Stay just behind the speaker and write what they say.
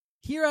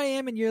Here I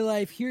am in your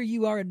life, here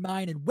you are in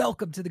mine, and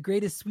welcome to the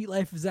greatest Sweet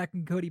Life of Zach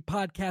and Cody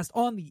podcast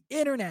on the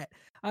internet.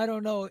 I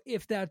don't know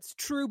if that's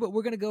true, but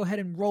we're going to go ahead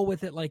and roll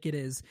with it like it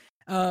is.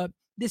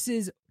 This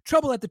is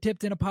Trouble at the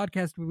Tipton, a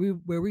podcast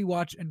where we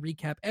watch and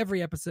recap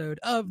every episode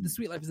of the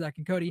Sweet Life of Zach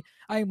and Cody.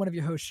 I am one of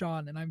your hosts,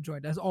 Sean, and I'm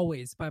joined, as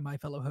always, by my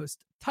fellow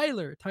host,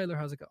 Tyler. Tyler,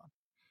 how's it going?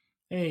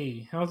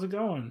 Hey, how's it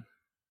going?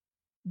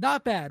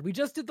 Not bad. We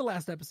just did the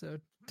last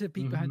episode to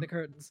peek behind the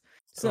curtains.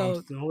 So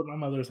I'm still at my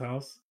mother's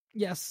house.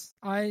 Yes,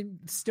 I'm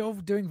still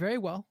doing very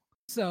well.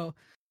 So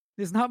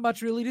there's not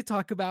much really to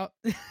talk about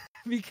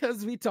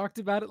because we talked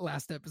about it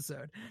last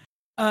episode.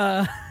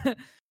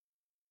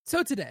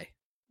 So today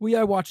we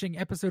are watching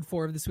episode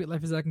 4 of The Sweet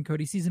Life of Zach and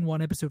Cody, season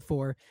 1, episode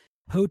 4,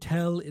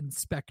 Hotel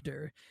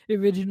Inspector. It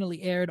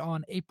originally aired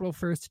on April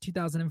 1st,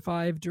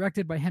 2005,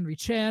 directed by Henry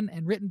Chan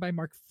and written by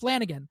Mark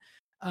Flanagan.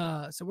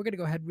 So we're going to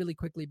go ahead really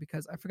quickly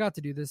because I forgot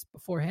to do this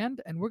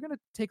beforehand, and we're going to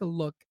take a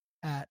look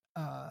at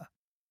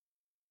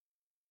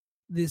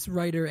this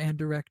writer and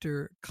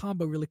director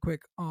combo really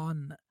quick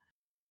on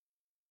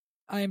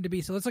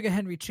IMDb. So let's look at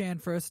Henry Chan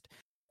first.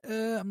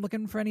 I'm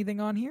looking for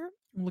anything on here.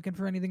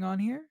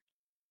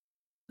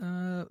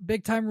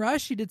 Big Time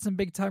Rush. He did some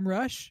Big Time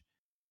Rush.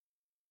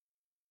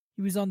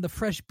 He was on the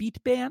Fresh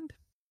Beat Band.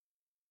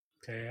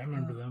 Okay, I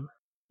remember them.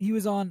 He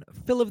was on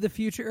Phil of the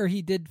Future, or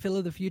he did Phil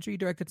of the Future. He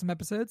directed some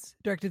episodes.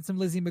 Directed some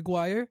Lizzie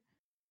McGuire.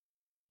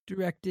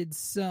 Directed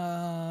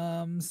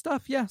some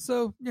stuff. Yeah,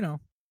 so, you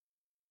know.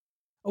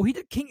 Oh, he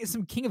did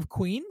some King of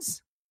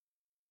Queens?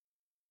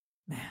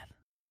 Man,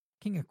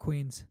 King of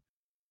Queens.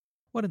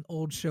 What an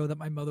old show that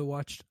my mother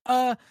watched.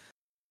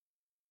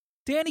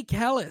 Danny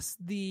Callis,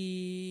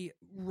 the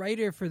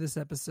writer for this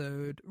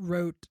episode,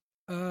 wrote,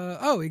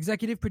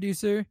 executive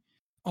producer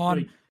on...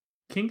 Wait,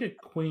 King of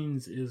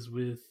Queens is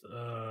with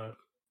the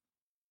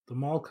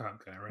mall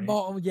cop guy, right?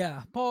 Paul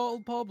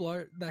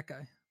Blart, that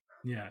guy.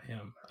 Yeah,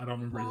 him. I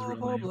don't remember his real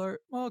Paul name.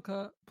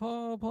 Blart,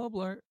 Paul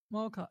Blart,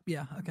 mall cop.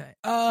 Yeah, okay.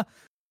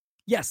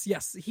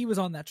 Yes, he was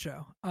on that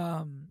show.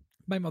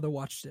 My mother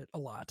watched it a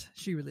lot.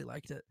 She really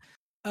liked it.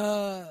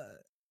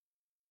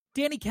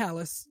 Danny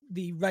Callis,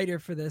 the writer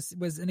for this,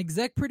 was an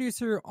exec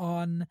producer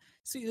on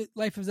Sweet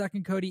Life of Zach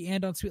and Cody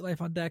and on Sweet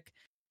Life on Deck.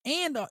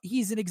 And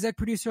he's an exec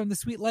producer on The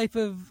Sweet Life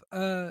of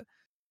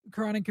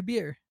Karan and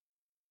Kabir.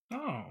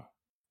 Oh,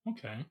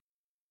 okay.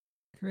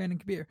 Karan and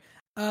Kabir.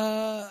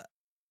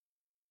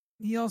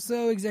 He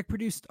also exec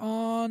produced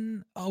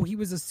on... Oh, he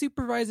was a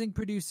supervising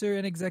producer,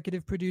 an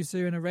executive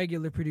producer, and a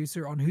regular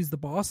producer on Who's the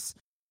Boss,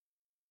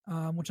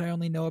 which I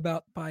only know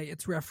about by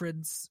its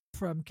reference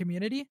from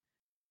Community.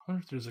 I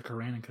wonder if there's a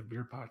Karan and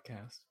Kabir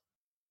podcast.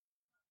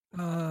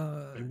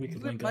 Maybe we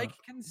could link Mike up.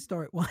 can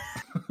start one.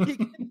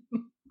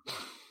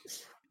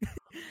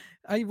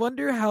 I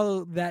wonder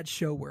how that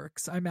show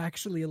works. I'm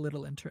actually a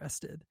little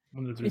interested.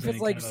 If it's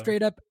like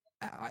straight up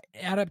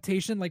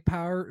adaptation, like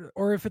Power,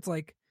 or if it's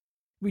like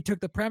we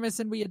took the premise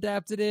and we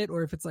adapted it,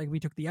 or if it's like we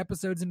took the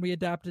episodes and we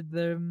adapted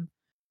them.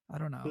 I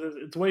don't know.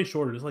 It's way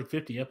shorter. It's like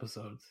 50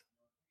 episodes.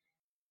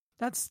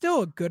 That's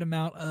still a good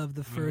amount of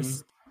the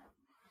first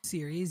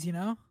series, you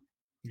know?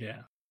 Yeah.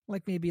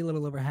 Like maybe a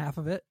little over half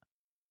of it.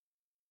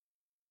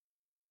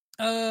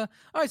 All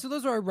right, so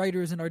those are our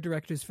writers and our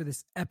directors for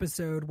this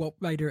episode. Well,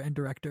 writer and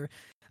director.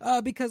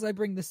 Because I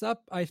bring this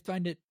up, I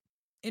find it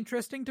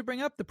interesting to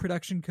bring up. The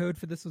production code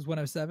for this was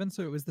 107,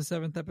 so it was the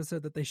 7th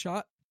episode that they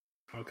shot.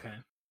 Okay.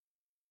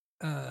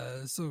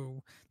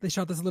 So they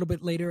shot this a little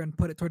bit later and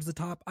put it towards the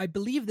top. I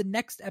believe the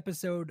next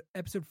episode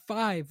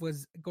 5,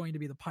 was going to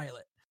be the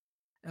pilot.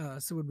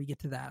 So when we get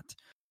to that.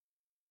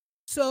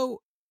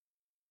 So,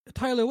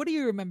 Tyler, what do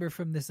you remember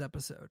from this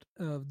episode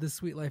of The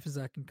Sweet Life of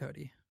Zach and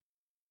Cody?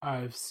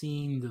 I've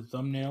seen the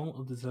thumbnail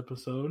of this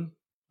episode.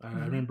 I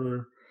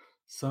remember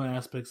some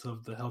aspects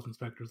of the health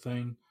inspector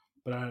thing,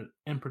 but I,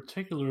 in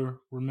particular,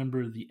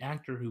 remember the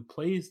actor who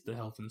plays the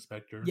health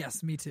inspector.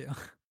 Yes, me too.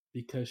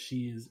 Because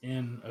she is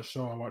in a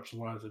show I watched a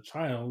lot as a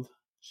child.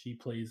 She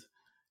plays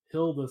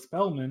Hilda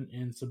Spellman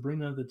in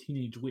Sabrina the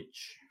Teenage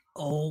Witch.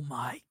 Oh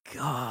my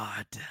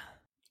god.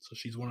 So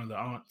she's one of the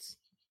aunts.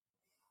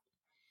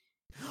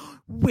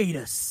 Wait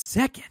a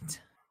second.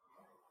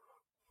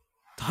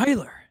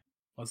 Tyler.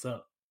 What's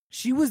up?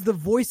 She was the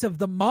voice of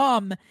the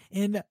mom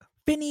in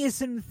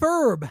Phineas and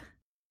Ferb.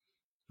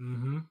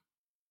 Mm-hmm.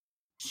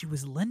 She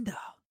was Linda.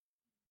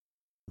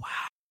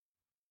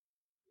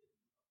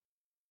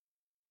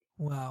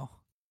 Wow.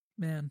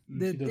 Man,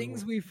 the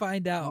things we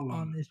find out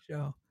on this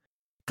show.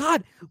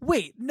 God,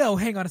 wait, no,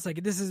 hang on a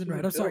second. This isn't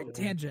right. I'm sorry,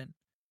 tangent.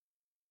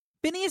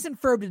 Phineas and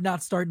Ferb did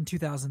not start in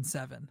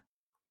 2007.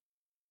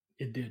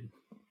 It did.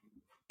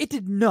 It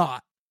did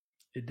not.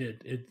 It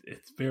did.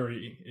 It's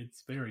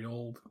very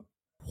old.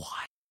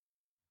 What?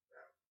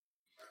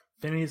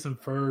 Phineas and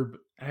Ferb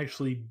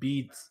actually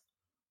beats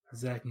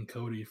Zach and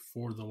Cody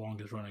for the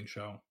longest running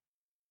show.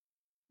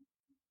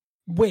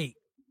 Wait.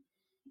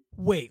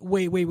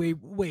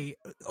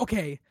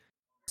 Okay.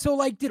 So,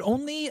 like, did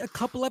only a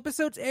couple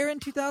episodes air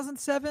in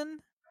 2007?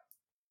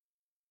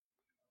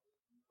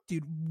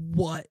 Dude,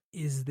 what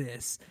is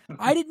this?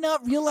 I did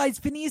not realize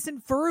Phineas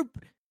and Ferb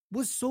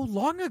was so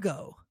long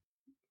ago.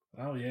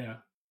 Oh yeah.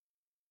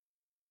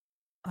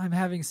 I'm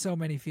having so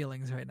many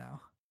feelings right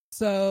now.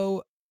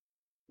 So,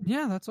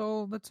 yeah, that's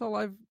all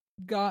I've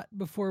got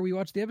before we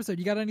watch the episode.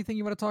 You got anything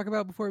you want to talk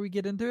about before we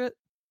get into it?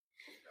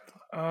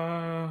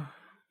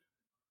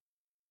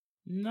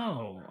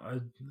 No.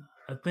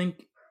 I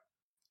think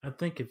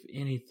if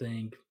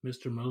anything,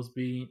 Mr.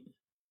 Mosby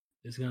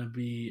is going to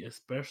be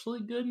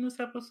especially good in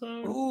this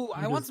episode. Oh,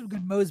 I want some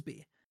good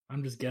Mosby.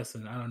 I'm just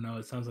guessing. I don't know.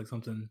 It sounds like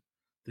something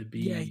to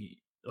be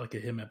like a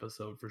him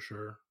episode for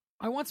sure.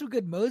 I want some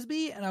good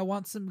Mosby, and I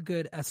want some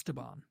good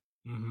Esteban.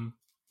 Mm-hmm.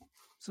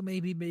 So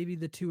maybe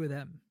the two of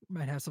them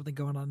might have something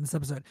going on in this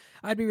episode.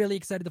 I'd be really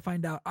excited to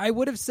find out. I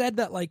would have said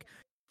that, like,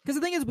 because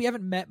the thing is, we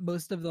haven't met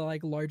most of the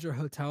like larger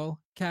hotel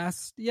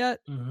cast yet.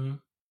 Mm-hmm.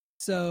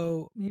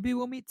 So maybe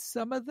we'll meet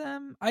some of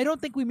them. I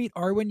don't think we meet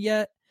Arwen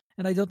yet,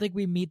 and I don't think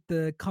we meet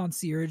the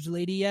concierge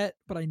lady yet.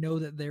 But I know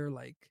that they're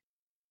like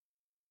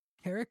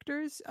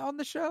characters on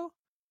the show.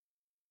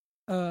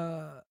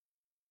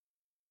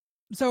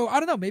 So I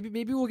don't know.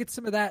 Maybe we'll get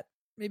some of that.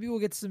 Maybe we'll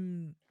get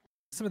some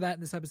of that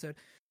in this episode.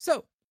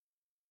 So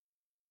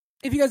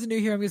if you guys are new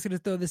here, I'm just going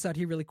to throw this out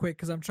here really quick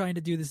because I'm trying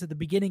to do this at the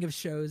beginning of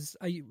shows.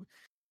 I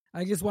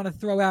just want to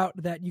throw out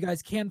that you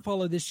guys can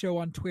follow this show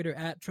on Twitter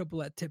at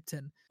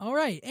 @Tipton. All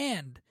right,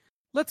 and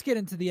let's get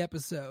into the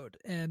episode.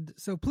 And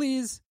so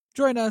please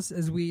join us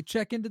as we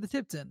check into the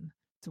Tipton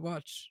to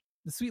watch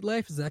The Sweet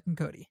Life of Zack and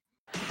Cody.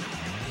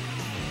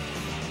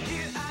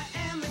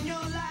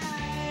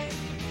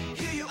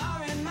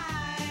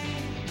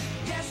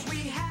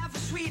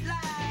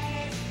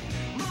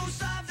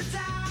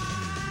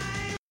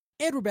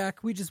 And we're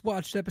back. We just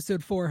watched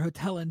episode 4,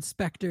 Hotel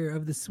Inspector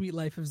of The Sweet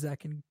Life of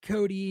Zack and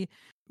Cody.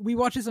 We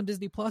watch this on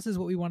Disney Plus is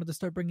what we wanted to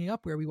start bringing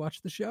up, where we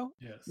watch the show.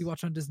 Yes. We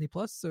watch on Disney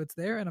Plus, so it's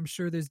there, and I'm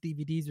sure there's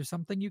DVDs or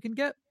something you can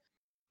get.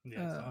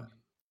 Yes,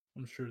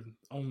 I'm sure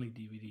only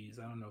DVDs.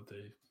 I don't know if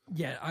they...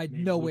 Yeah,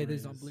 no way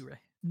there's on Blu-ray.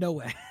 No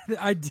way.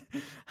 I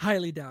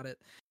highly doubt it.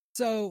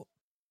 So,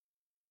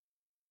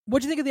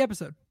 what'd you think of the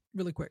episode?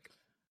 Really quick.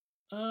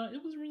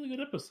 It was a really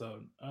good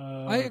episode.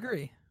 I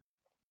agree.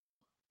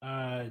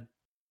 I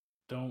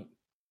don't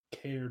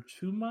care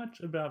too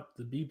much about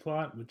the B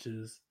plot, which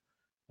is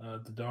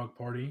the dog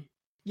party.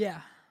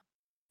 Yeah,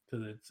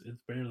 because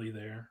it's barely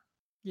there.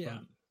 Yeah,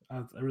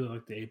 but I really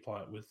like the A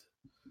plot with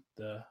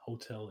the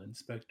hotel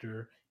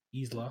inspector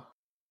Isla.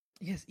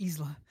 Yes,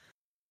 Isla.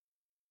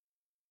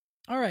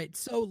 All right,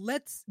 so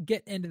let's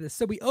get into this.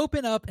 So we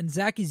open up, and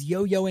Zack is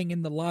yo-yoing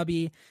in the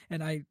lobby,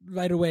 and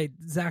right away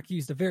Zack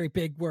used a very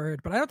big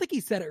word, but I don't think he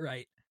said it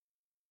right.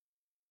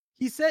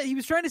 He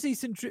was trying to say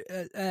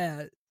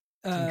centrifugal.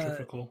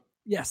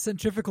 Yes,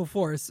 centrifugal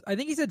force. I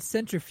think he said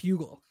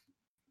centrifugal.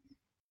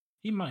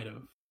 He might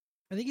have.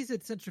 I think he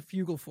said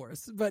centrifugal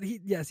force, but he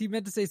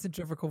meant to say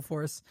centrifugal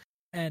force,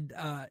 and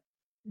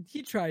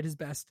he tried his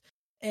best.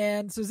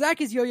 And so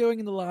Zack is yo-yoing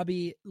in the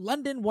lobby.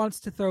 London wants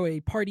to throw a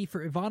party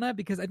for Ivana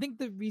because I think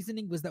the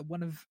reasoning was that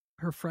one of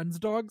her friend's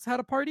dogs had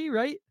a party,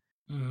 right?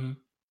 Mm-hmm.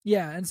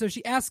 Yeah, and so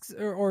she asks,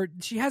 or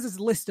she has this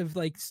list of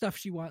like stuff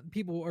she wants,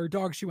 people or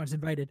dogs she wants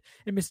invited,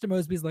 and Mr.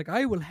 Mosby's like,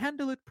 I will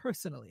handle it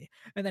personally,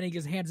 and then he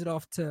just hands it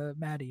off to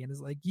Maddie and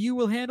is like, you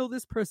will handle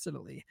this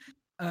personally.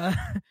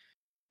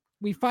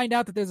 We find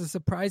out that there's a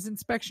surprise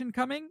inspection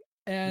coming,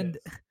 and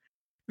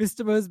yes.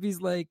 Mr.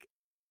 Mosby's like,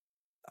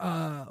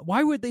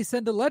 why would they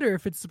send a letter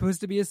if it's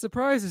supposed to be a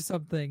surprise or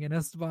something? And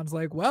Esteban's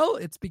like, well,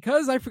 it's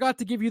because I forgot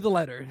to give you the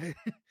letter.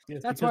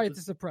 Yes, that's why it's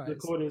a surprise. The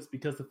quote is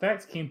because the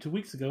fax came 2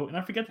 weeks ago and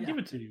I forgot to give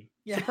it to you.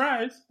 Yeah.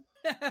 Surprise.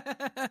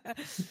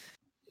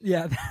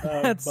 Yeah,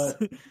 that's but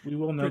we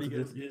will note that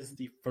this is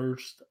the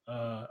first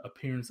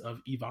appearance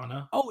of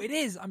Ivana. Oh, it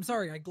is. I'm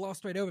sorry, I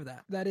glossed right over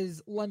that. That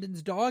is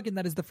London's dog, and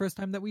that is the first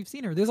time that we've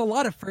seen her. There's a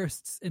lot of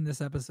firsts in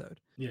this episode.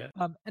 Yeah.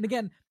 And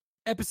again,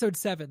 episode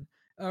 7,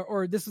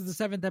 or this was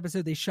the 7th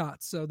episode they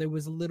shot, so there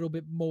was a little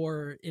bit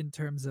more in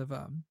terms of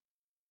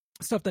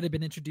stuff that had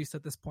been introduced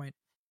at this point.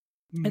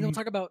 Mm-hmm. And we'll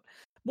talk about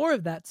more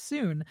of that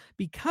soon,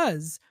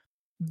 because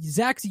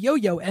Zack's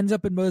yo-yo ends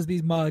up in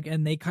Mosby's mug,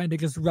 and they kind of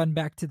just run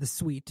back to the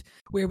suite,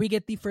 where we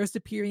get the first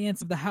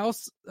appearance of the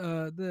house,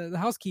 the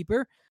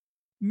housekeeper,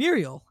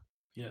 Muriel.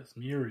 Yes,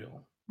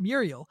 Muriel.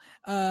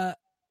 And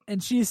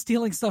she is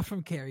stealing stuff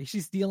from Carrie.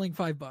 She's stealing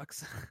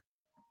 $5.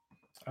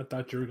 I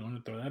thought you were going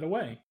to throw that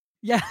away.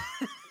 Yeah.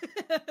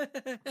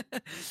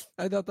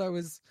 I thought that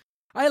was...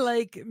 I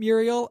like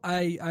Muriel.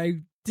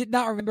 I did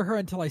not remember her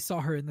until I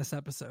saw her in this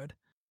episode.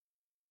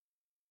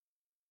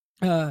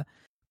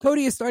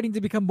 Cody is starting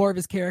to become more of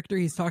his character.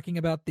 He's talking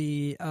about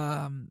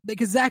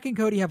because Zack and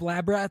Cody have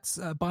lab rats,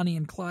 Bonnie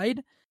and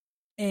Clyde,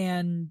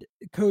 and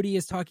Cody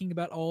is talking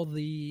about all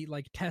the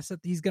like tests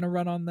that he's going to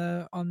run on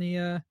the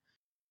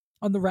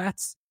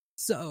rats.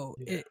 So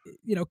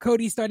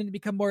Cody's starting to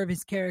become more of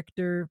his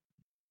character.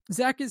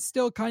 Zack is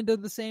still kind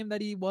of the same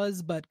that he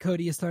was, but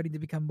Cody is starting to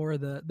become more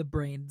of the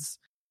brains.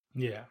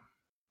 Yeah.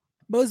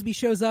 Mosby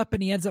shows up,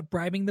 and he ends up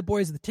bribing the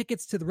boys with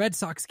tickets to the Red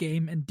Sox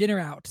game and dinner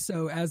out,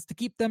 so as to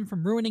keep them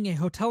from ruining a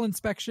hotel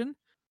inspection,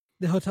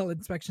 the hotel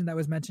inspection that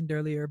was mentioned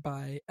earlier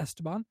by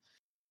Esteban.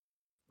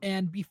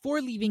 And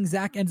before leaving,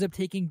 Zach ends up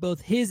taking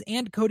both his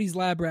and Cody's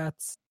lab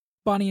rats,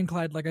 Bonnie and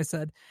Clyde, like I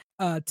said,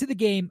 to the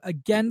game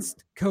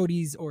against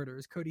Cody's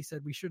orders. Cody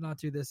said we should not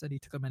do this, and he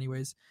took them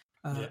anyways.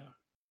 And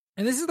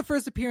this is the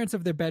first appearance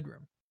of their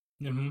bedroom.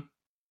 Mm-hmm.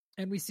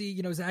 And we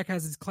see, Zach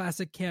has his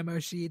classic camo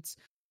sheets.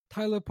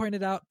 Tyler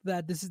pointed out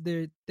that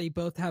they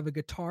both have a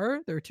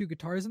guitar. There are 2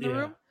 guitars in the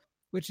room,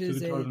 which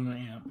is an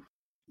amp.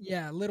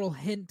 Yeah, little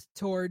hint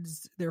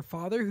towards their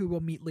father, who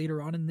we'll meet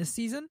later on in this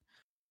season.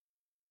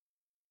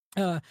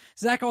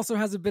 Zach also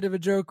has a bit of a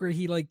joke where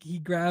he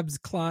grabs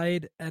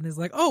Clyde and is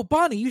like, "Oh,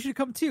 Bonnie, you should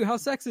come too. How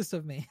sexist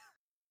of me."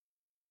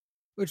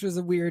 Which was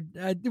a weird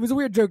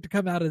joke to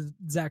come out of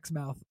Zach's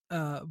mouth.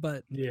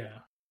 But yeah,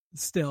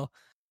 still.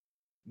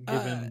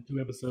 Given 2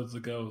 episodes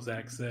ago,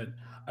 Zach said,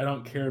 "I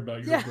don't care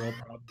about your girl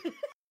problem."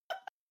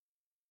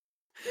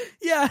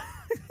 Yeah.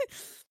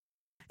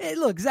 Hey,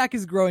 look, Zach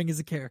is growing as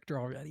a character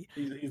already.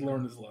 He's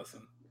learned his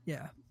lesson.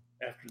 Yeah.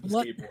 After the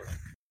skateboard.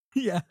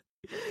 Yeah.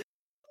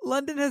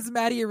 London has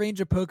Maddie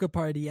arrange a poker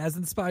party as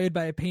inspired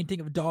by a painting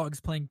of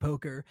dogs playing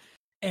poker.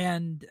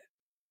 And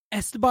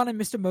Esteban and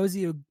Mr.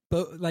 Mosby,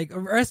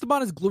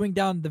 Esteban is gluing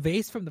down the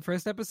vase from the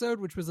first episode,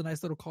 which was a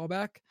nice little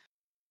callback.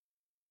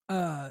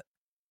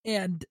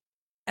 And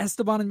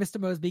Esteban and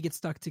Mr. Mosby get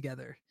stuck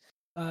together.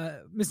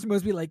 Mr.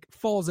 Mosby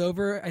falls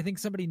over. I think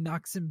somebody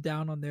knocks him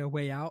down on their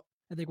way out.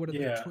 I think one of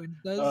the twins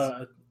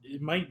does.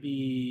 It might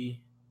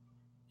be.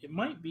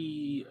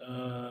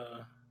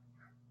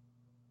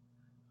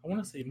 I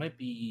want to say it might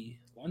be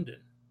London.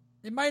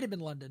 It might have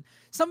been London.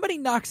 Somebody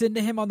knocks into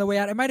him on the way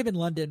out. It might have been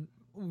London,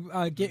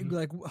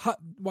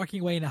 walking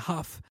away in a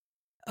huff.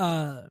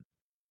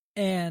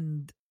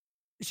 And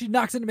she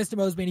knocks into Mr.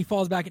 Mosby and he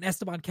falls back and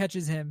Esteban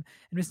catches him.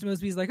 And Mr.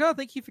 Mosby's like, "Oh,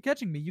 thank you for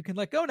catching me. You can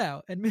let go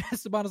now." And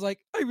Esteban is like,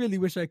 "I really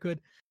wish I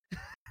could."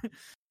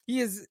 He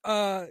is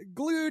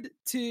glued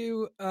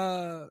to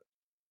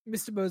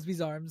Mr. Mosby's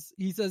arms.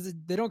 He says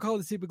they don't call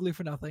it super glue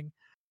for nothing.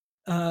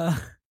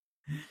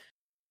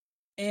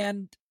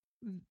 And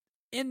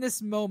in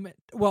this moment,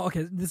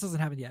 this hasn't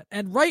happened yet.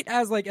 And right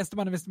as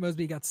Esteban and Mr.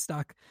 Mosby got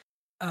stuck,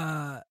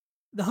 the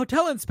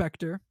hotel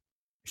inspector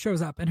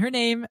shows up, and her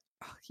name,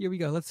 here we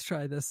go, let's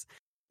try this,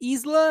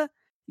 Isla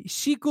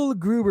Schickel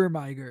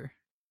Grubermeiger,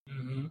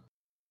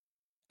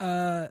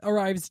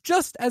 arrives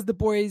just as the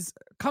boys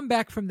come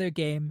back from their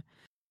game,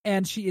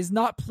 and she is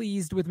not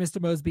pleased with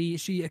Mr. Mosby.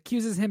 She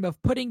accuses him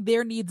of putting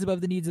their needs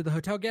above the needs of the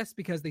hotel guests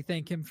because they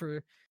thank him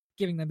for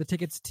giving them the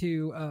tickets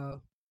to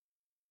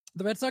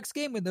the Red Sox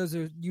game when those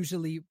are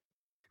usually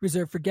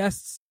reserved for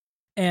guests.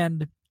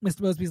 And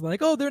Mr. Mosby's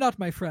like, "Oh, they're not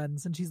my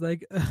friends." And she's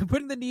like,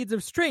 "Putting the needs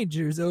of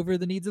strangers over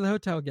the needs of the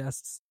hotel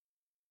guests."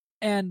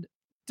 And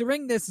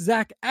during this,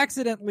 Zach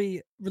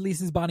accidentally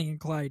releases Bonnie and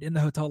Clyde in the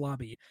hotel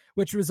lobby,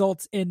 which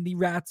results in the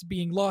rats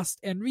being lost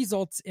and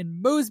results in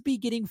Mosby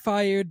getting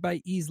fired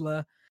by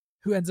Isla,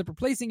 who ends up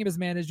replacing him as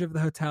manager of the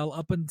hotel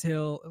up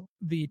until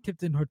the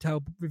Tipton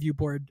Hotel Review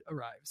Board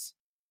arrives.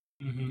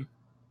 Mm-hmm.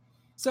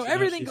 So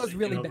everything goes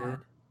really bad.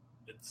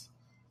 It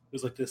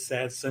was like this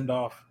sad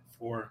send-off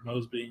for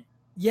Mosby.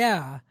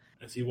 Yeah.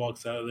 As he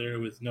walks out of there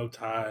with no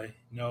tie,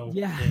 no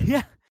pin.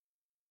 Yeah.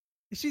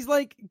 She's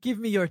like, "Give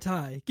me your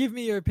tie. Give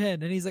me your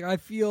pin." And he's like, "I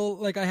feel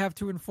like I have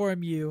to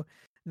inform you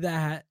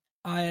that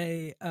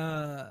I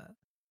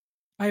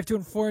have to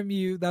inform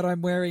you that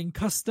I'm wearing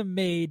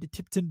custom-made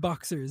Tipton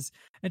boxers."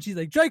 And she's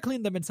like, "Dry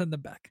clean them and send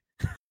them back."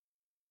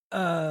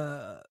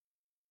 And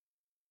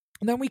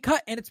then we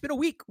cut, and it's been a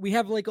week. We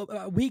have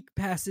a week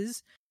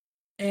passes,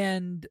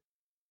 and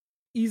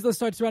Isla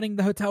starts running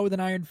the hotel with an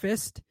iron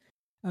fist.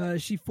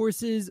 She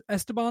forces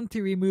Esteban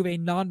to remove a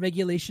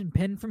non-regulation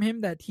pin from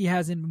him that he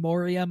has in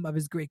memoriam of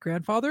his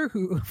great-grandfather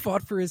who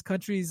fought for his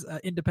country's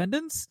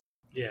independence.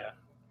 Yeah,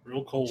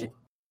 real cold.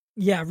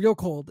 Real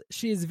cold.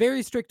 She is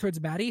very strict towards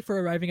Maddie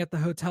for arriving at the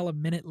hotel a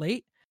minute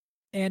late,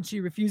 and she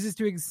refuses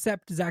to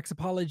accept Zach's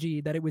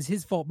apology that it was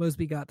his fault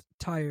Mosby got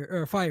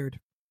fired.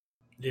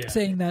 Yeah.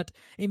 Saying that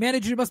a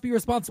manager must be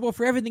responsible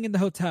for everything in the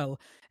hotel.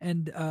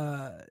 And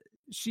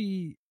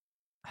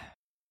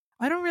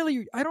I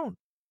don't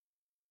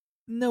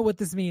know what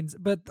this means,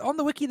 but on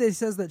the wiki they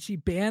says that she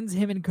bans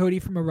him and Cody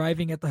from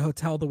arriving at the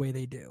hotel the way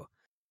they do.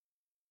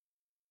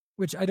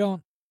 Which I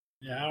don't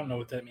know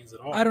what that means at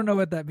all. I don't know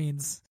what that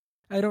means.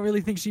 I don't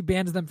really think she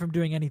bans them from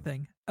doing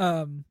anything.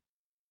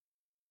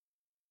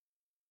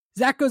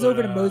 Zach goes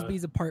over to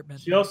Mosby's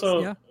apartment. She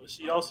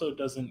also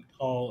doesn't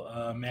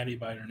call Maddie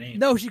by her name.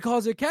 No, she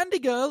calls her Candy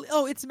Girl.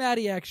 Oh, it's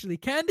Maddie actually.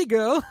 Candy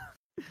Girl.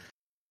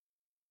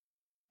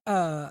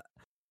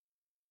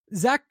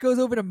 Zach goes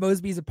over to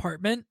Mosby's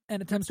apartment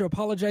and attempts to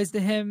apologize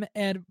to him,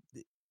 and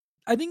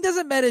I think there's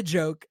a meta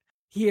joke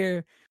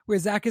here where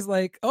Zach is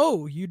like,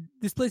 "Oh,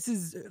 this place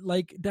is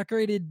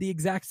decorated the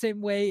exact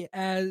same way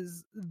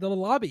as the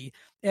lobby,"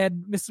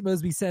 and Mr.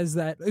 Mosby says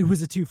that it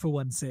was a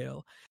 2-for-1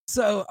 sale.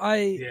 So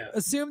I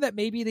assume that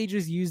maybe they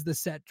just used the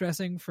set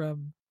dressing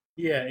from.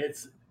 Yeah,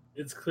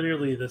 it's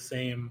clearly the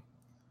same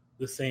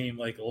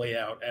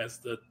layout as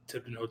the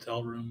Tipton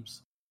hotel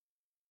rooms.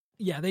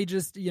 Yeah, they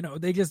just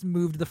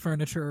moved the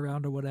furniture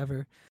around or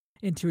whatever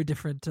into a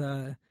different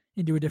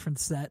into a different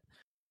set.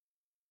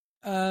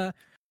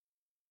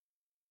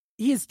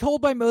 He is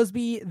told by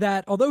Mosby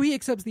that although he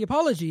accepts the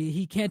apology,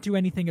 he can't do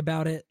anything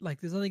about it. Like,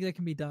 there's nothing that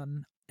can be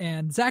done.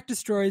 And Zach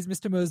destroys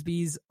Mr.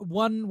 Mosby's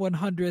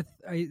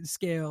 1/100th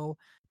scale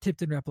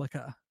Tipton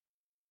replica,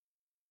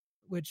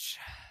 which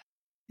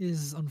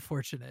is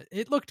unfortunate.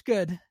 It looked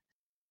good,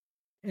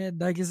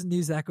 and I guess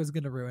knew Zach was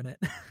going to ruin it.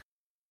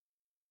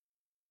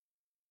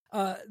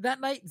 That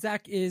night,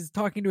 Zach is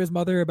talking to his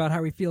mother about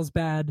how he feels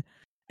bad,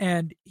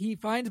 and he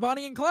finds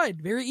Bonnie and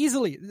Clyde very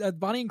easily.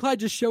 Bonnie and Clyde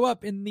just show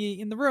up in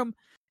the room,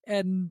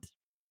 and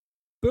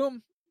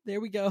boom, there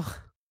we go.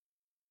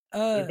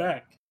 They're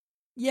back.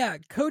 Yeah,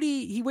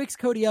 he wakes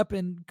Cody up,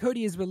 and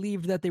Cody is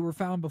relieved that they were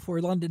found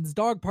before London's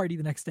dog party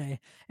the next day.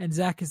 And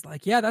Zach is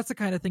like, yeah, that's the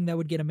kind of thing that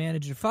would get a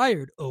manager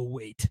fired. Oh,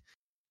 wait.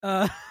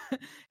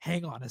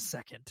 Hang on a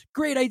second.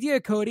 Great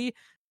idea, Cody.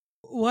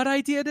 What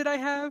idea did I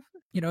have?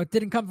 It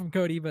didn't come from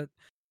Cody, but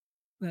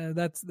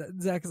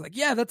Zach is like,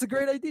 yeah, that's a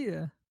great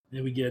idea.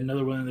 Then we get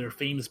another one of their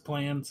famous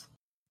plans.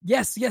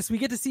 Yes, we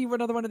get to see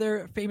another one of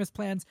their famous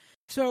plans.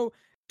 So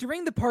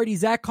during the party,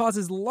 Zach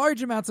causes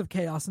large amounts of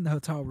chaos in the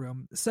hotel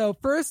room. So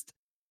first,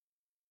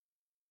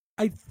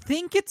 I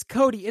think it's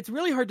Cody. It's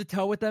really hard to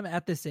tell with them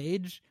at this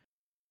age,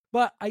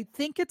 but I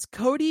think it's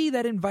Cody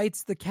that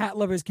invites the cat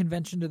lovers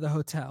convention to the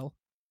hotel.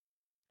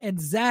 And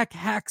Zach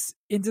hacks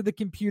into the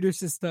computer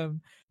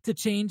system to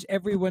change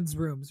everyone's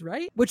rooms,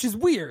 right? Which is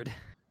weird.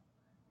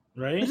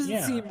 Right? That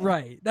doesn't seem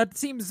right. That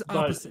seems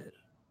opposite.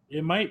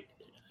 I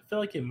feel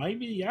like it might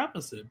be the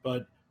opposite,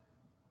 but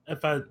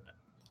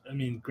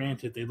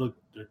granted,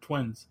 they're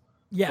twins.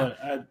 Yeah.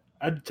 But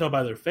I'd tell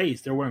by their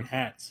face, they're wearing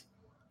hats.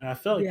 And I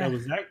felt like that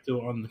was Zach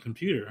still on the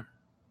computer.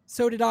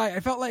 So did I. I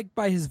felt like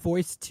by his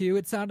voice, too,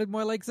 it sounded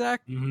more like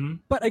Zach. Mm-hmm.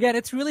 But again,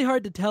 it's really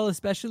hard to tell,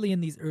 especially in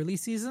these early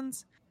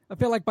seasons. I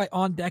feel like by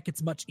On Deck,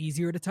 it's much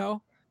easier to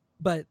tell.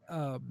 But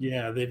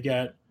yeah, they've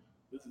got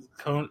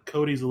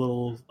Cody's a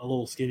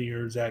little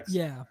skinnier. Zach's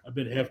a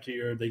bit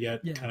heftier. They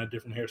got kind of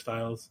different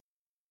hairstyles.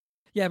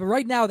 Yeah, but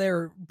right now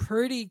they're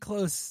pretty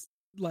close,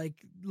 like,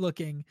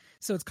 looking,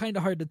 so it's kind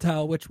of hard to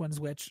tell which one's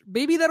which.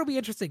 Maybe that'll be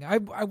interesting.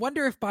 I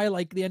wonder if by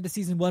like the end of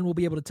season 1 we'll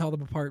be able to tell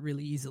them apart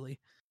really easily,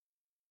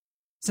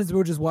 since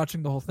we're just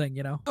watching the whole thing,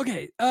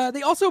 Okay,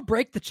 they also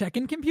break the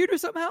check-in computer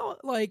somehow.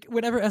 Like,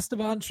 whenever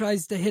Esteban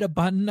tries to hit a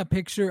button, a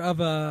picture of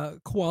a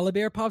koala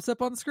bear pops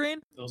up on screen.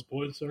 Those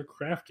boys are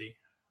crafty.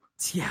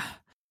 Yeah.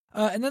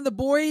 And then the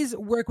boys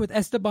work with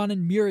Esteban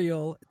and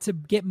Muriel to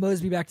get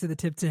Mosby back to the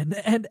Tipton.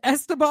 And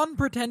Esteban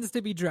pretends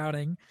to be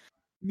drowning.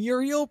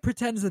 Muriel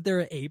pretends that there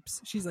are apes.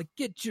 She's like,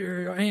 get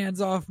your hands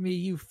off me,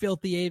 you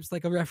filthy apes,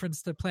 like a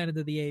reference to Planet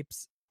of the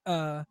Apes.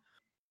 And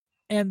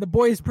the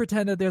boys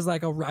pretend that there's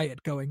like a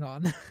riot going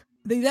on.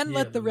 They then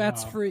let the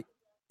rats free.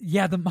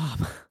 Yeah, the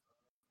mob.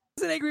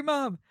 It's an angry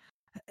mob.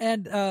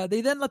 And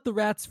they then let the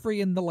rats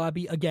free in the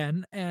lobby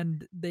again.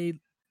 And they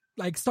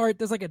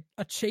there's like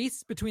a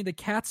chase between the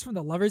cats from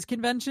the lovers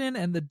convention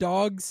and the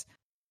dogs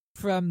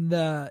from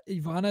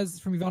Ivana's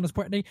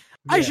party.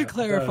 I should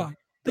clarify.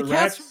 The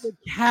cats from the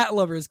cat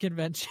lovers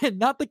convention,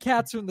 not the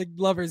cats from the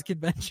lovers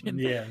convention.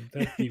 Yeah,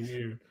 that'd be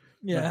weird.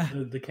 Yeah.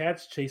 The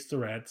cats chased the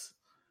rats.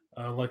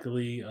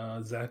 Luckily,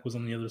 Zach was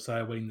on the other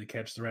side waiting to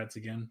catch the rats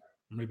again.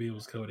 Maybe it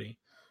was Cody.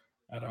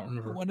 I don't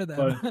remember. One of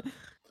them. But,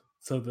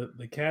 so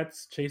the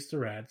cats chased the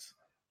rats,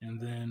 and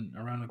then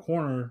around the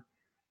corner,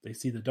 they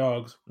see the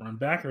dogs run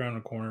back around the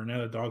corner.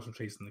 Now the dogs are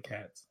chasing the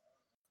cats.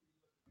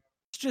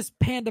 It's just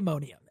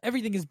pandemonium.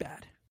 Everything is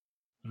bad.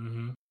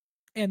 Mm-hmm.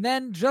 And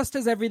then, just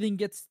as everything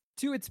gets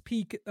to its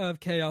peak of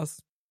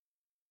chaos,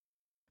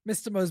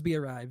 Mr. Mosby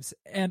arrives.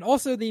 And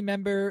also the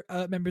members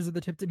of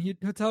the Tipton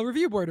Hotel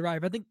Review Board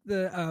arrive. I think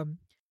the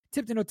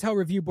Tipton Hotel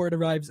Review Board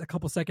arrives a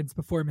couple seconds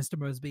before Mr.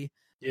 Mosby.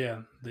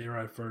 Yeah, they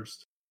arrive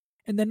first.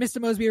 And then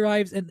Mr. Mosby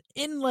arrives, and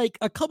in like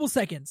a couple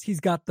seconds, he's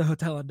got the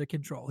hotel under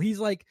control. He's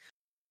like,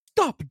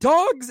 stop,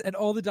 dogs! And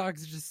all the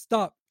dogs just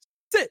stop,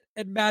 sit!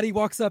 And Maddie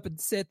walks up and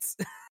sits.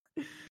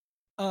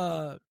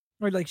 Or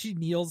like she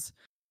kneels,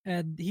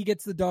 and he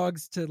gets the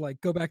dogs to like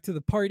go back to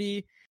the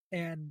party,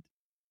 and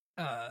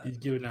he's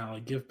giving out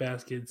like gift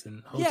baskets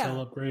and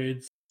hotel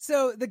upgrades.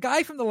 So the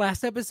guy from the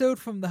last episode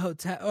from the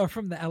hotel or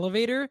from the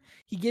elevator,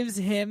 he gives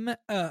him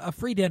a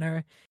free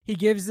dinner. He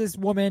gives this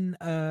woman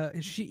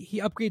he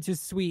upgrades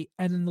his suite,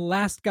 and then the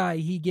last guy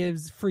he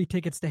gives free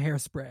tickets to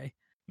Hairspray.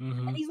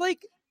 Mm-hmm. And he's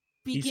like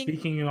he's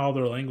speaking in all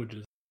their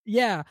languages.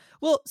 Yeah,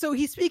 well, so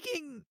he's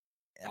speaking.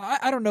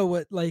 I don't know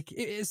what like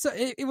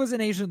it was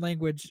an Asian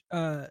language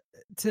to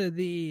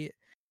the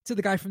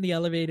guy from the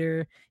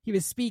elevator. He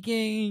was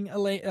speaking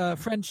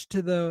French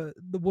to the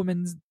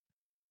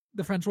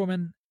French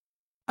woman.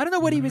 I don't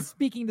know what he was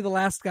speaking to the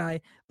last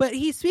guy, but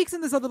he speaks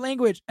in this other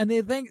language, and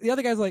the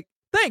other guy's like,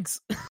 "Thanks."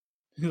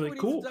 He's like,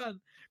 "Cool,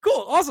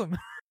 cool, awesome."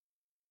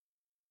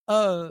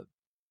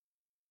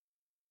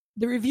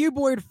 The review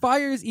board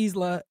fires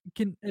Isla,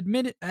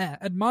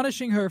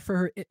 admonishing her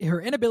for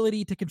her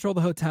inability to control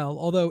the hotel.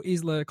 Although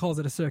Isla calls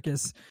it a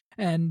circus,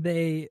 and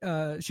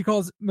she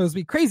calls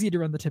Mosby crazy to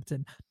run the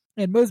Tipton.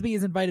 and Mosby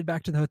is invited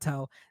back to the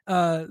hotel.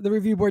 The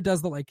review board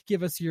does the like,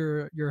 give us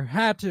your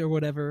hat or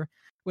whatever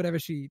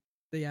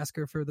they ask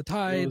her for the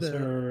tie. Shows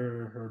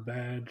her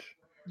badge.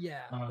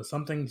 Yeah.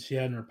 Something she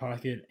had in her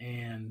pocket,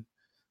 and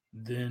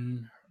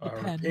then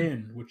her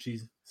pin, which she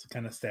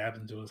kind of stabs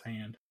into his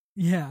hand.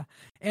 Yeah,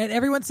 and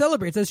everyone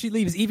celebrates as she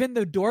leaves. Even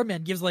the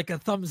doorman gives like a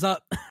thumbs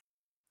up.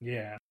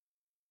 Yeah.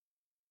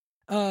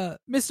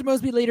 Mr.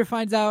 Mosby later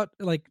finds out,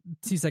 like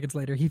 2 seconds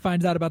later, he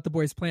finds out about the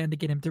boys' plan to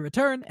get him to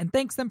return and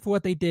thanks them for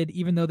what they did,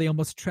 even though they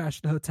almost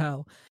trashed the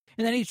hotel.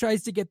 And then he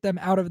tries to get them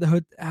out of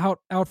the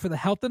out for the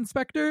health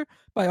inspector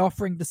by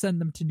offering to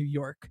send them to New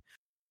York.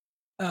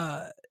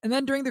 And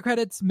then during the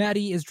credits,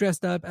 Maddie is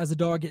dressed up as a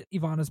dog at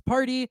Ivana's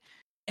party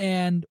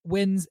and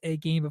wins a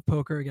game of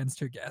poker against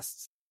her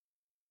guests.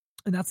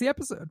 And that's the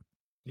episode.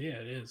 Yeah,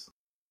 it is.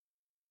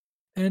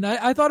 And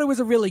I thought it was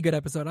a really good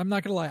episode. I'm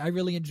not gonna lie, I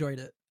really enjoyed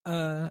it.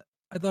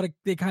 I thought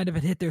they kind of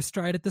had hit their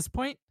stride at this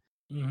point.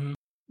 Mm-hmm.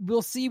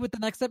 We'll see with the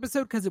next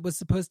episode because it was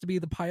supposed to be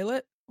the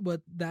pilot,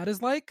 what that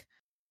is like.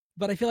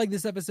 But I feel like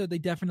this episode they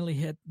definitely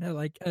hit,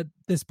 like at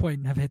this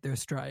point, have hit their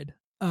stride.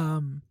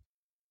 Oh,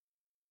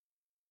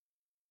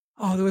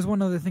 there was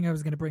one other thing I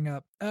was going to bring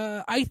up.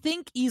 I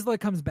think Isla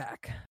comes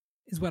back,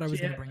 is what I was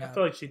going to bring up. I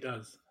feel like she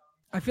does.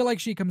 I feel like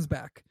she comes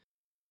back.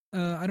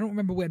 I don't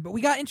remember when, but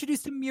we got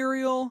introduced to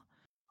Muriel.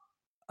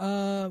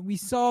 We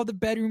saw the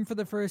bedroom for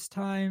the first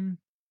time.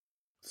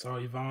 Saw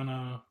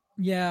Ivana.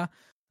 Yeah.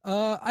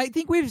 I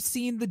think we've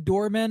seen the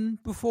doorman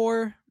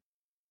before.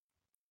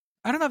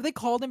 I don't know if they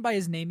called him by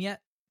his name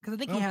yet, because I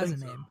think he has a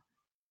name.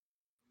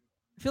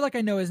 I feel like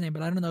I know his name,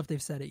 but I don't know if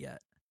they've said it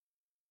yet.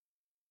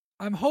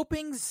 I'm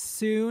hoping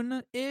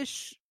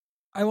soon-ish.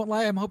 I won't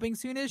lie, I'm hoping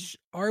soon-ish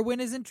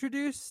Arwen is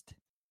introduced,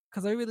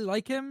 because I really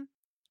like him.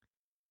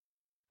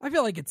 I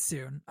feel like it's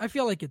soon.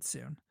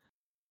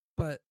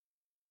 But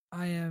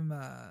I am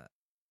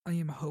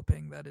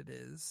hoping that it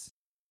is,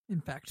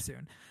 in fact,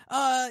 soon.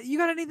 You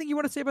got anything you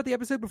want to say about the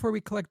episode before we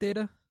collect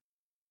data?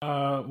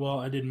 Well,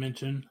 I did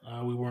mention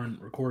we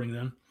weren't recording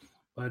then,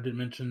 but I did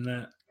mention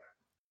that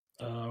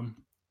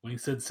when he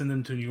said send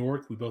them to New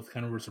York, we both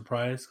kind of were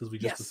surprised because we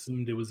just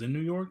assumed it was in New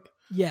York.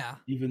 Yeah.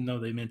 Even though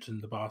they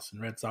mentioned the Boston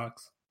Red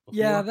Sox before.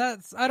 Yeah,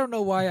 I don't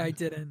know why I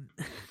didn't.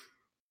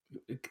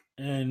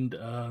 And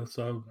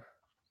so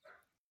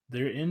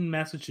they're in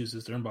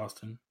Massachusetts, they're in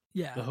Boston.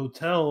 Yeah. The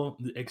hotel,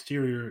 the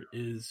exterior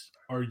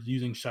are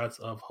using shots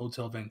of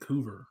Hotel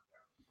Vancouver,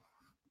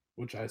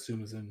 which I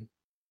assume is in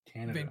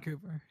Canada.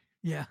 Vancouver.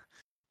 Yeah.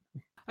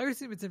 I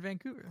assume it's in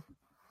Vancouver.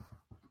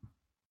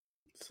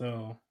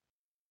 So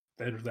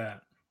there's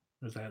that.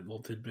 There's that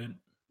little tidbit.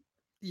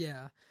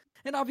 Yeah.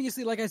 And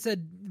obviously, like I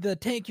said, the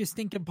take your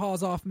stinking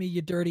paws off me,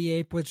 you dirty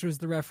ape, which was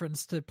the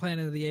reference to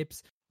Planet of the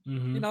Apes.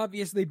 Mm-hmm. And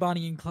obviously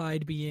Bonnie and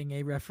Clyde being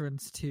a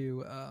reference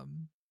to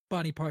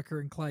Bonnie Parker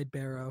and Clyde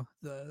Barrow,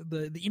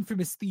 the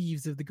infamous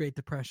thieves of the Great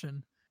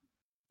Depression.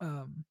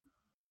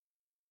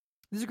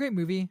 There's a great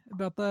movie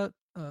about that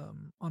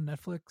on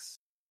Netflix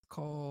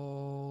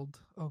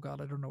called, oh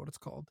god, I don't know what it's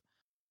called.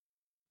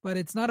 But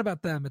it's not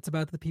about them, it's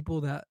about the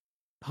people that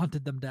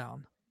hunted them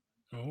down.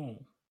 Oh.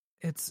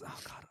 It's, oh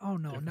god, oh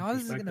no, now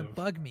this is going to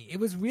bug me. It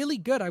was really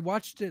good. I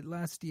watched it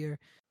last year.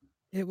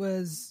 It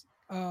was,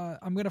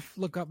 I'm going to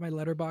look up my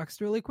Letterboxd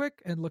really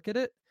quick and look at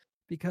it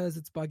because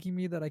it's bugging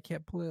me that I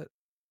can't pull it.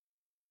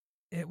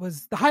 It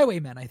was The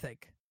Highwaymen, I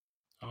think.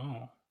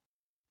 Oh.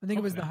 I think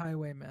it was The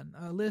Highwaymen.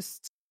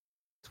 List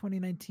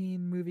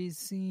 2019 movies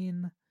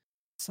seen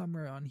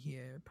somewhere on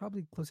here.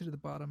 Probably closer to the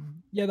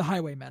bottom. Yeah, The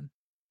Highwaymen.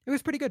 It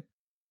was pretty good.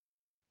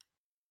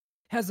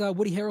 Has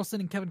Woody Harrelson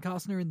and Kevin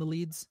Costner in the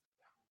leads.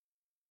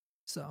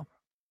 So,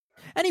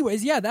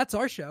 anyways, yeah, that's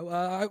our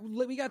show.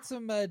 We got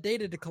some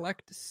data to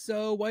collect,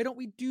 so why don't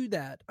we do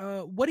that?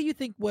 What do you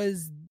think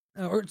was,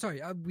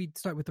 we'd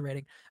start with the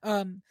rating.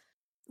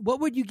 What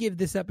would you give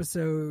this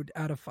episode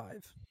out of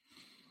 5?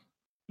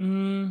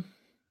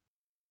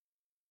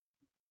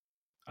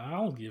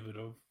 I'll give it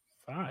a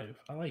 5.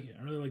 I like it.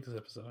 I really like this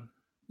episode.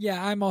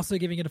 Yeah, I'm also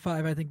giving it a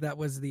 5. I think that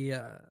was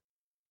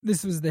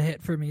this was the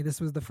hit for me.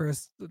 This was the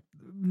first,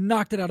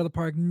 knocked it out of the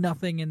park.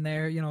 Nothing in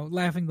there,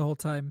 laughing the whole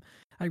time.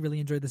 I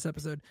really enjoyed this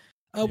episode.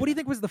 What do you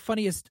think was the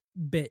funniest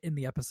bit in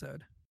the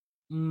episode?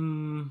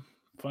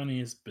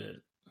 Funniest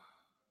bit.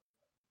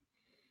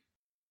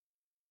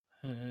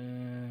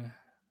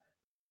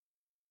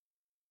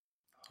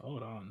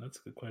 Hold on, that's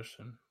a good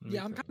question.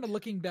 Yeah, I'm kind of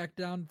looking back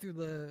down through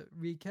the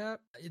recap.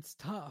 It's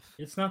tough.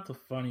 It's not the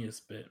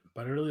funniest bit,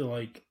 but I really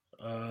like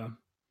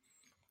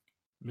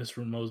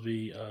Mr.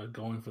 Mosby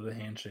going for the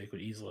handshake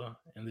with Isla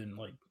and then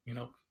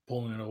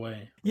pulling it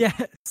away. Yeah,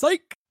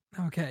 psych.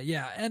 Okay,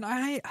 yeah, and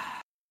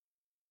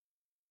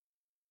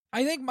I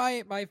think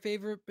my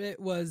favorite bit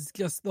was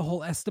just the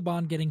whole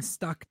Esteban getting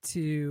stuck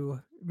to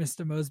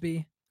Mr.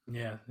 Mosby.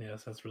 Yeah,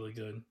 yes, that's really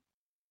good.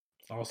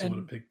 I also would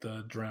have picked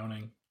the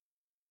drowning.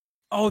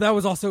 Oh, that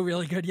was also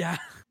really good, yeah.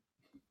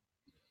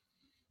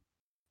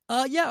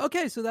 Yeah,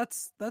 okay, so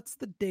that's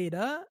the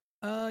data.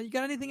 You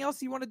got anything else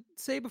you want to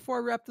say before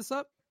I wrap this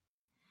up?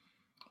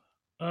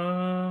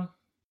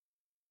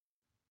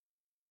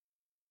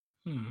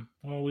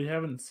 Well, we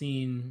haven't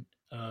seen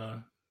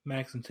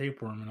Max and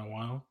Tapeworm in a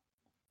while.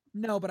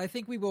 No, but I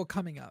think we will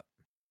coming up.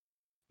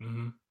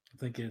 I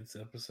think it's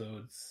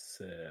episode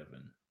 7.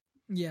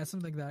 Yeah,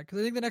 something like that. Because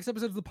I think the next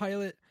episode is the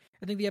pilot.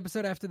 I think the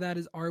episode after that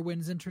is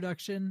Arwen's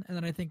introduction, and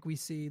then I think we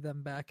see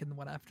them back in the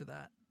one after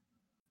that.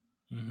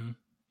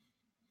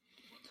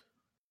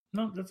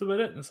 No, that's about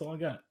it. That's all I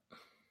got.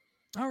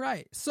 All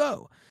right.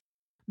 So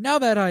now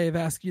that I have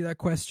asked you that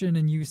question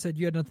and you said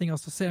you had nothing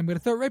else to say, I'm going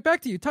to throw it right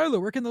back to you. Tyler,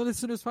 where can the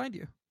listeners find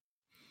you?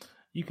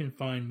 You can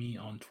find me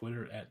on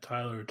Twitter at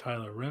Tyler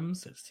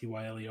Rims. That's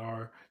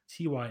TYLERRIMS.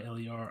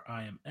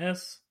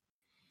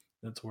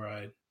 That's where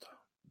I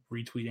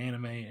retweet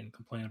anime and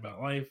complain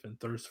about life and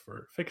thirst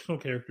for fictional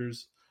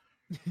characters,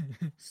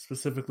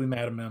 specifically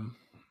Madam M.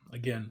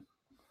 Again,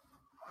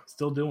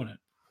 still doing it.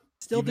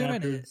 Still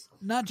doing it.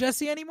 Not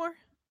Jesse anymore?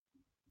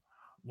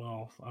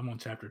 Well, I'm on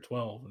chapter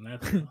 12, and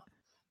that's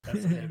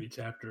a heavy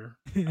chapter,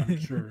 I'm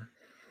sure.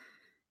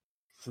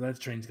 So that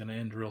train's going to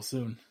end real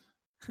soon.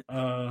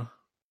 The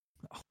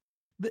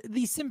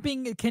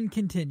simping can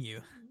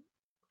continue.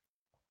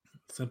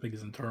 Simping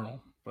is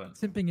internal, but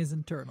simping is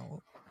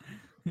internal.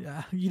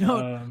 Yeah, you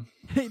don't.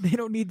 They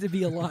don't need to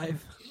be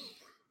alive.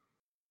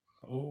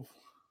 Oh,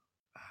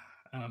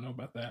 I don't know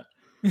about that.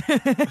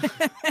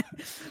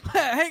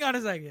 Hang on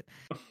a second.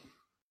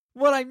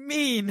 What I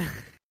mean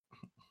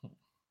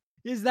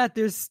is that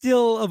there's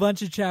still a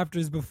bunch of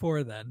chapters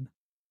before then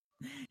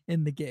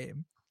in the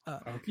game.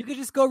 Okay. You could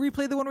just go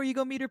replay the one where you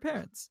go meet her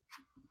parents.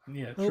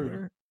 Yeah, over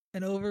true.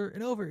 And over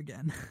and over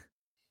again.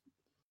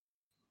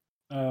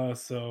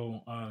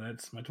 So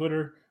that's my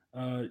Twitter.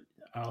 I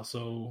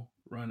also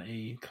run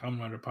a Kamen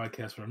Rider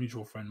podcast with our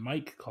mutual friend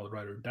Mike called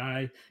Ride or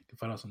Die. You can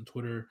find us on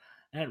Twitter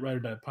at Ride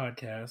or Die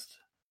Podcast.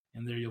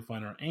 And there you'll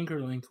find our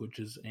Anchor link, which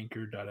is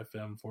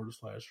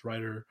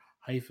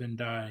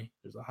anchor.fm/Rider-Die.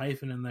 There's a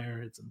hyphen in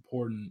there. It's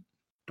important.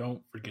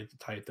 Don't forget to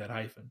type that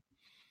hyphen.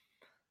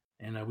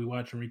 And we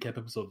watch and recap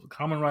episodes of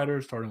Kamen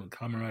Rider, starting with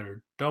Kamen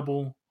Rider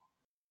Double.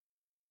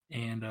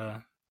 And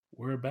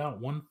we're about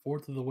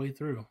 1/4 of the way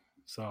through.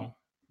 So,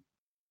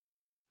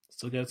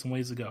 still got some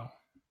ways to go.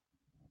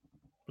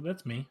 But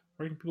that's me.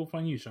 Where can people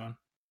find you, Sean?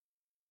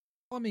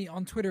 Follow me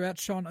on Twitter at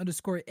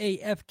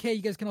Sean_AFK.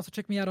 You guys can also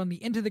check me out on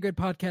the Into the Grid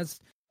podcast.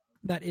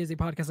 That is a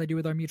podcast I do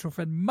with our mutual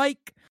friend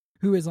Mike,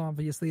 who is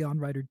obviously on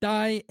Ride or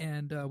Die,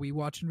 and we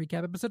watch and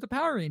recap episodes of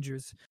Power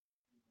Rangers.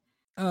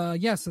 So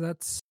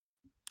that's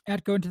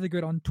at Go Into the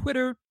Grid on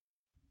Twitter.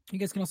 You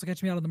guys can also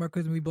catch me out on the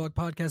Marco's Movie Blog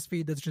podcast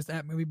feed. That's just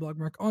at Movie Blog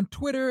Mark on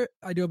Twitter.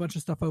 I do a bunch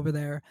of stuff over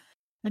there.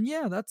 And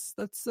yeah, that's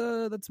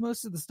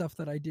most of the stuff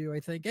that I do, I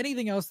think.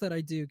 Anything else that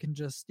I do can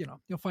just,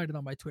 you'll find it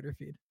on my Twitter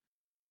feed.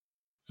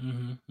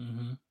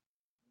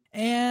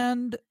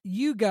 And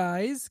you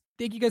guys,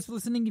 thank you guys for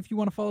listening. If you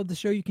want to follow the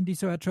show, you can do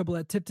so at Trouble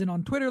at Tipton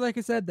on Twitter. Like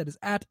I said, that is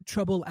at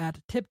Trouble at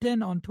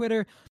Tipton on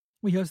Twitter.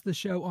 We host the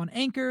show on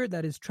Anchor.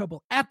 That is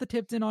Trouble at the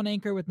Tipton on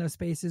Anchor with no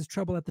spaces,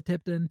 Trouble at the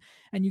Tipton.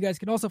 And you guys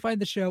can also find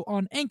the show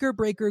on Anchor,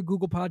 Breaker,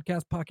 Google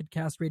Podcast, Pocket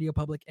Cast, Radio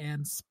Public,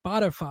 and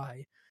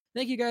Spotify.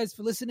 Thank you guys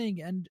for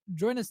listening, and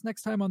join us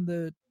next time on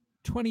the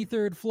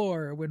 23rd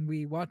floor when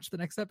we watch the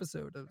next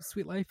episode of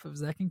Sweet Life of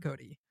Zack and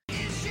Cody.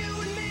 It's you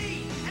and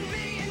me and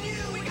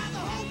you. We got the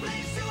whole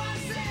place to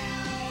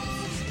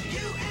ourselves.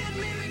 You and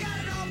me, we got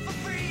it all for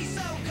free,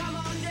 so come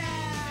on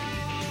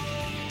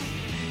down.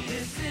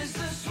 This is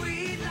the sweet